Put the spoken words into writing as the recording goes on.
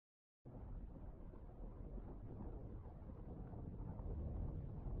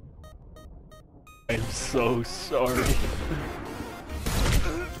I'm so sorry.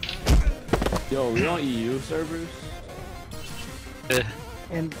 Yo, we on EU servers?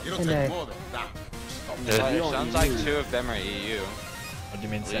 And You don't take more than that. It sounds like 2 of them are EU. What do you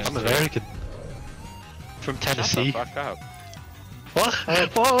mean, I'm Sam? American. From Tennessee. Shut the fuck up. What?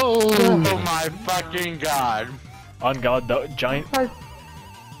 Oh my fucking god. On God, the giant. I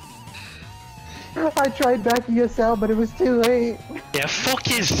tried backing us out, but it was too late. Yeah, fuck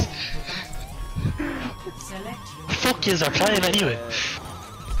yous! Fuck yous are playing anyway.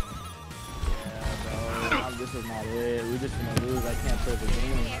 Yeah, bro, this is not it. We just gonna lose. I can't play the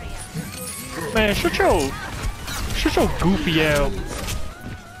game. Man, shut your goofy out.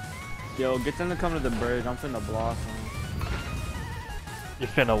 Yo, get them to come to the bridge. I'm finna block them. You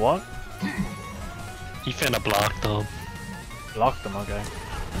finna what? You finna block them. Block them, okay.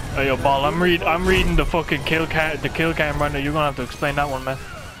 Hey, yo, Ball, I'm reading the fucking kill cam right now. You're gonna have to explain that one, man.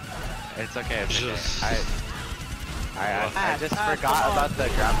 It's okay, it's okay. I just forgot about the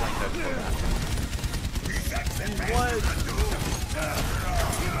grappling hook.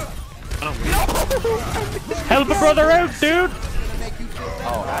 Help a brother out, dude!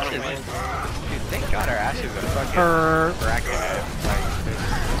 Oh, Ashes. Dude, thank God our Ashes are fucking bracket.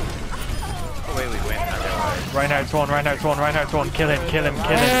 Oh wait, we win. Okay. Reinhardt's one. Kill him.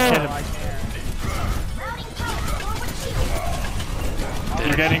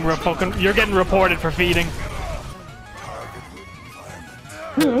 You're getting reported for feeding.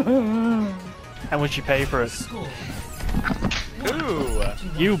 How much you pay for it? Ooh!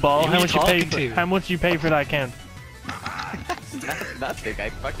 You, Ball. How much you pay for that account? Nothing. I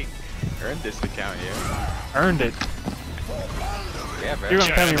fucking earned this account here. Earned it. Yeah, bro. You're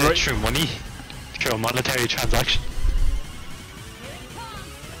gonna tell me right? Through money. Through a monetary transaction.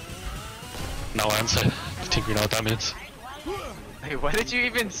 No answer. I think we know what that means. Hey, what did you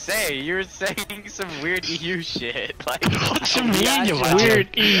even say? You were saying some weird EU shit. Like, What you mean, you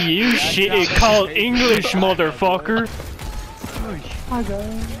Weird EU shit. It's called English, motherfucker.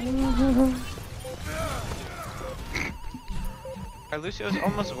 our Lucio's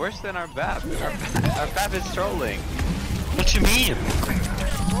almost worse than our BAP. Our BAP is trolling. What you mean?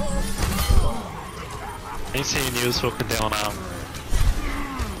 I ain't saying you was fucking down now.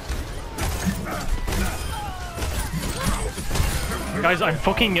 Guys, I'm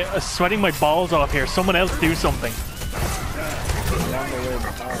fucking sweating my balls off here. Someone else do something.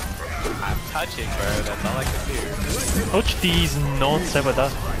 I'm touching, bro. That's all I can do. Touch these nuts. How about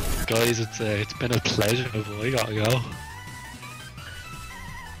that? Guys, it's been a pleasure, but I gotta go.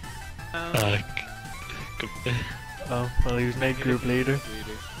 Goodbye. Oh, well, he was made group leader.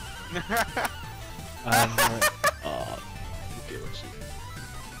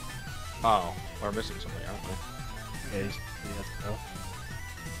 Oh, we're missing something, aren't we? Yeah, yes, bro.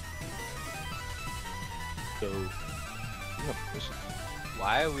 So, yeah, missing.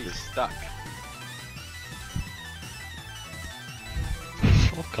 Why are we stuck?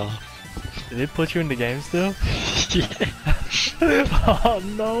 Fuck off. Did it put you in the game still? Yeah. Oh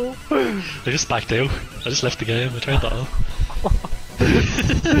no! I just backed out. I just left the game. I turned that off.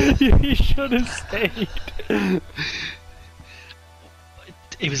 You should have stayed.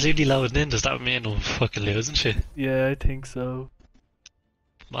 He was literally loading in. Does that mean I'm fucking losing shit? Yeah, I think so.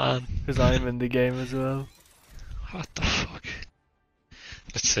 Man. Because I'm in the game as well. What the fuck?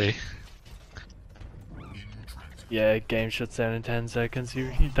 Let's see. Yeah, game shuts down in 10 seconds.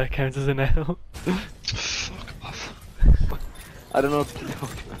 That counts as an L. Fuck off. I don't know if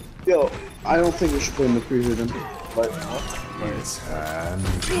Yo, I don't think we should play McCree here then. Like,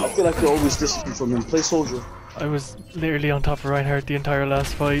 I feel like they're always distant from him. Play soldier. I was literally on top of Reinhardt the entire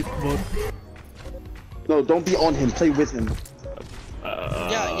last fight, but... No, don't be on him. Play with him.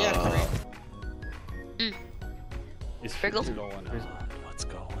 Yeah, correct. He's Wriggle. What's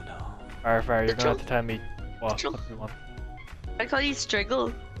going on? Far, you're gonna have to tell me what you want. I call you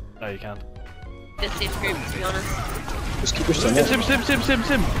Striggle. No, you can't. The same group, to be honest. Just keep your sim up.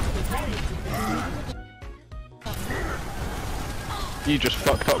 Sim. You just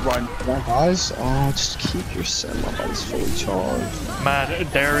fucked up, Ryan. Guys, just keep your sim up. It's fully charged. Man,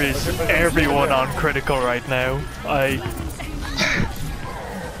 there is everyone on critical right now. We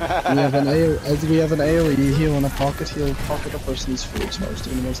have an AoE heal and a pocket heal. Pocket up person is fully charged.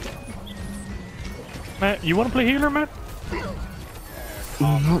 Doing the most damage. Matt, you wanna play healer, man?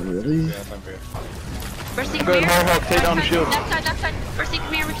 Not really. Mercy, come here. Mohawk, take down the shield. Left side. Mercy,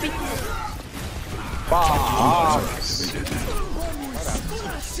 come here, retreat.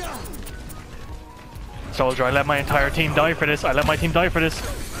 Soldier, I let my entire team die for this. We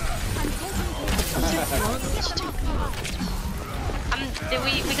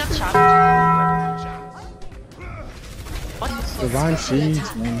got shot. Divine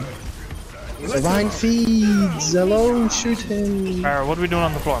feeds, man. Divine feeds! Hello, shoot him! Alright, what are we doing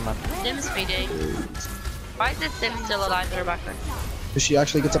on the floor, man? Sim's feeding. Why is this Sim still alive in her background? Does she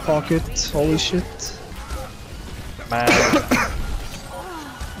actually get a pocket? Holy shit. Man.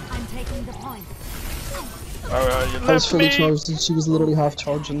 Alright, you I was left fully me! charged and she was literally half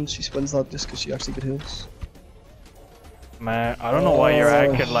charged and she spins that just because she actually get heals. Man, I don't know why you're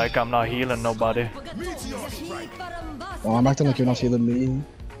acting like I'm not healing nobody. Oh, I'm acting like you're not healing me.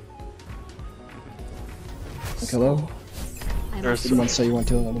 Like, hello? There's, Didn't want to say you weren't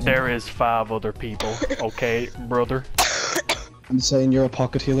healing anyone. there is 5 other people, okay, brother? I'm saying you're a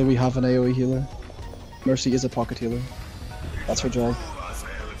pocket healer, we have an AoE healer. Mercy is a pocket healer. That's her job.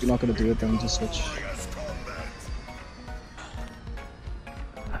 If you're not gonna do it, then just switch.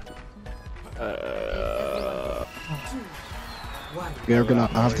 We are gonna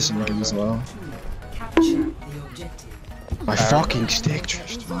have this in the game as well. My fucking stick,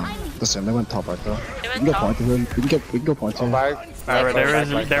 Trish. Listen, they went top right there. We can go point to him. We can go point to him. Alright,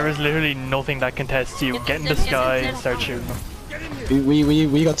 there is literally nothing that contests you. Get in the sky and start shooting them.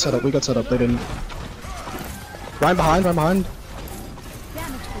 We got set up. We got set up. They didn't. Right behind. Right behind.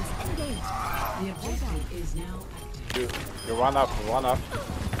 You're one up.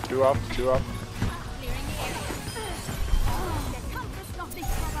 Two up.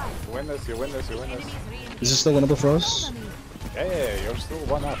 You win this. Is this still winnable for us? Yeah, you're still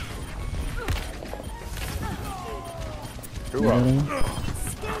one up. Two Yeah. up.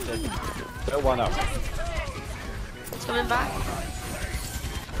 Still one up. It's coming back.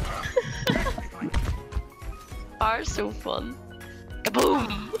 Are so fun.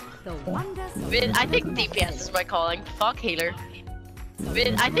 Kaboom! I think DPS is my calling. Fuck healer.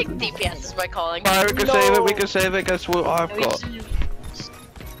 I think DPS is my calling. Alright, we can save it, we can save it, guess what I've got?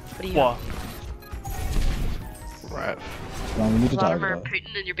 What? Right. No, we need to die. Armor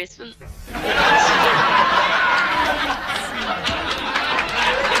Putin in your basement.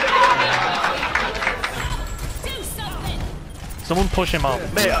 Someone push him out.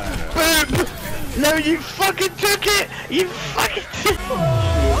 Mate, boom! No, you fucking took it! You fucking took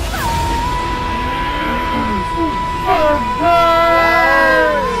it!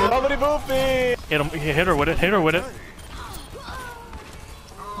 Somebody move me! Hit her with it.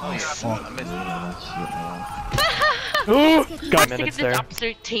 Oh fuck. Ooh! Got I think minutes it's an there.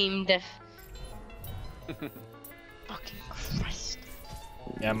 absolute team diff. Fucking Christ.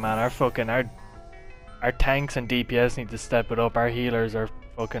 Yeah, man, our tanks and DPS need to step it up. Our healers are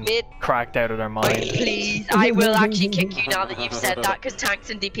fucking Mid. cracked out of their mind. Please, I will actually kick you now that you've said that, because tanks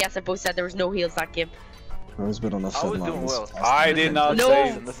and DPS have both said there was no heals that game. I was been on the I was doing lines. well. I did not No.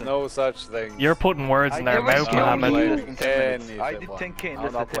 say no such thing. You're putting words in their I mouth, did Mohammed. 10 I did 10k in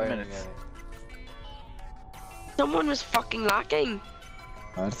less than 10 minutes. Someone was fucking lacking.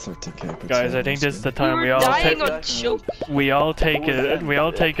 I had 13k. Guys, I think this is the We time were we all dying on choke.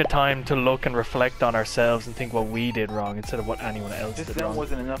 take a time to look and reflect on ourselves and think what we did wrong instead of what anyone else This did round wrong.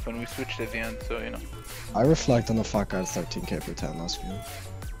 wasn't enough and we switched at the end, so you know. I reflect on the fact I had 13k per 10 last game.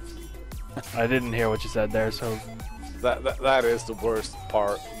 I didn't hear what you said there, so That is the worst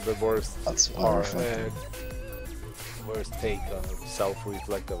part. The worst That's what I part. reflected. Worst take on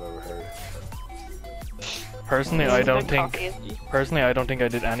self-reflect I've ever heard. personally I don't think I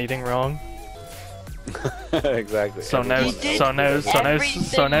did anything wrong. Exactly. So now You did someone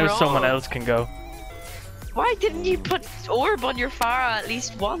everything else can go. Why didn't you put orb on your Pharah at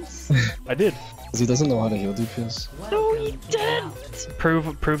least once? I did. Because he doesn't know how to heal DPS. No, you didn't. Prove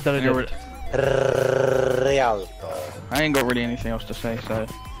that I did it. I ain't got really anything else to say, so.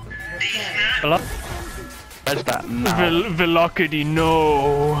 Where's that now? Velocity,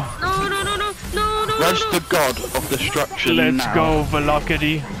 no. No. Where's the god of destruction Let's now? go,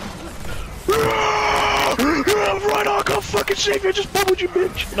 Velocity. Right, I can't fucking save you, I just bubbled you,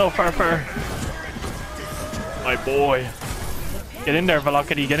 bitch! No, far. My boy. Get in there,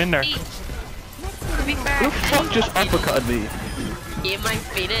 Velocity, get in there. To be fair, Who the fuck just uppercutted me? game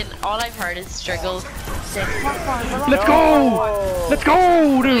I've been in, all I've heard is Striggle. Let's go! Let's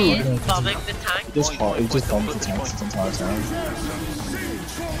go, He dude! is bombing the tank. He just bombed the tanks the entire time.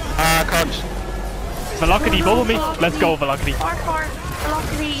 I can't. Velocity, bubble me. Let's go, Velocity. Far.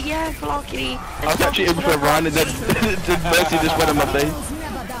 Velocity, yeah, Velocity. I was actually in for a run and then Mercy just went on my face.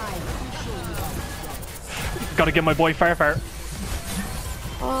 Gotta get my boy far.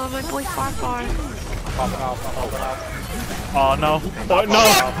 Oh, my boy Far. Oh no. Oh no!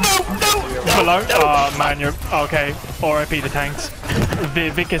 Oh man, you're okay. RIP the tanks.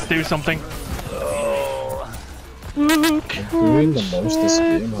 Vicus, do something. Doing the most this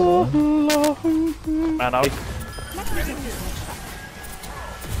game, huh? Man,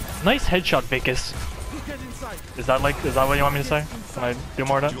 Nice headshot, Vicus. Is that what you want me to say? Can I do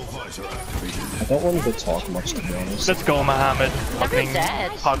more of that? I don't want to talk much, to be honest. Let's go, Mohammed.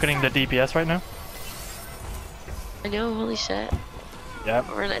 dead. Pocketing the DPS right now. I know, holy shit. Yeah.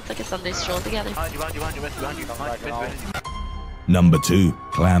 It's like a Sunday stroll together. Number 2,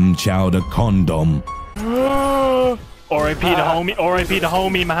 clam chowder condom. RIP the homie, RIP the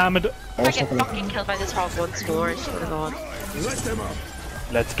homie, Mohammed. If I get fucking killed by this hog once more, I swear to God.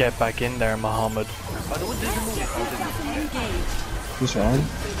 Let's get back in there, Mohammed. Who's wrong?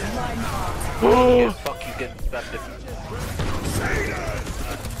 Fuck you, get back there.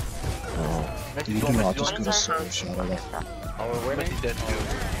 You do not just go to solo shadow. Oh, we're winning. Dead too.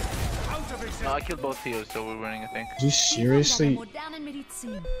 No, I killed both heroes, so we're winning, I think. Did you seriously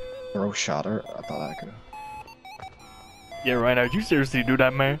throw shatter at that echo? Yeah, right now. Did you seriously do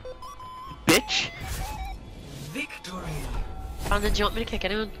that, man? Bitch! And then do you want me to kick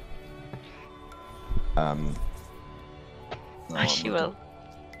anyone? No, She will.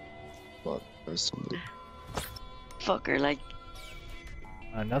 But there's somebody. Fuck her, like.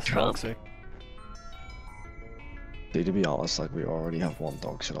 Man, that's Trump. toxic. See, to be honest, like, we already have one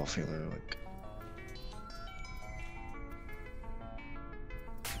dog shit off healer, like.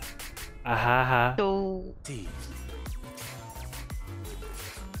 Ahaha. So.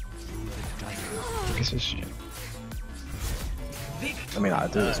 This is shit. I mean, I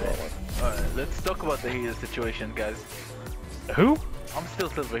do as well, like. Alright, let's talk about the healer situation, guys. Who? I'm still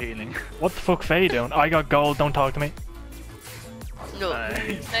silver healing. What the fuck, Faye doing? I got gold. Don't talk to me. No.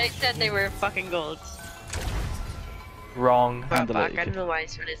 They said they were fucking golds. Wrong. Back. I don't know why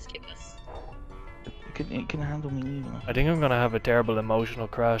he's trying to skip us. You can handle me even. I think I'm gonna have a terrible emotional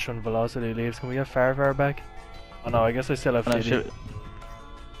crash when Velocity leaves. Can we get far back? Oh no, I guess I still have No, TD.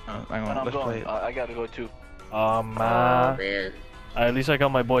 hang on, let's play it. I gotta go too. Oh man. Oh man. At least I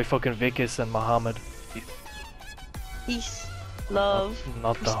got my boy fucking Vicus and Mohammed. Peace. Love.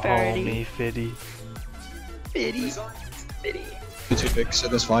 Not the prosperity. homie, Fiddy. Fiddy. Fiddy. You two fix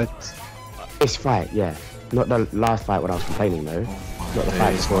in this fight. This fight, yeah. Not the last fight when I was complaining though. Not the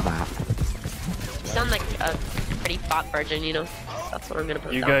fight before that. You sound like a pretty fat virgin, you know? That's what I'm gonna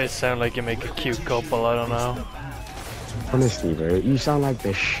put You down. guys sound like you make a cute couple, I don't know. Honestly bro, you sound like the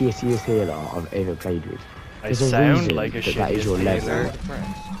shittiest healer I've ever played with. I There's a sound reason like a that is your shitty level.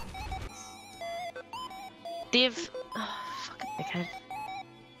 Dave. Oh, fucking dickhead.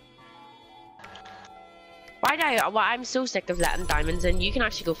 I'm so sick of letting diamonds in. You can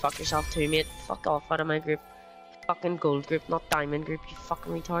actually go fuck yourself too, mate. Fuck off out of my group. Fucking gold group, not diamond group, you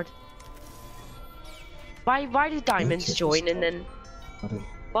fucking retard. Why do diamonds join and then...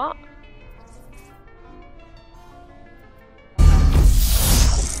 What?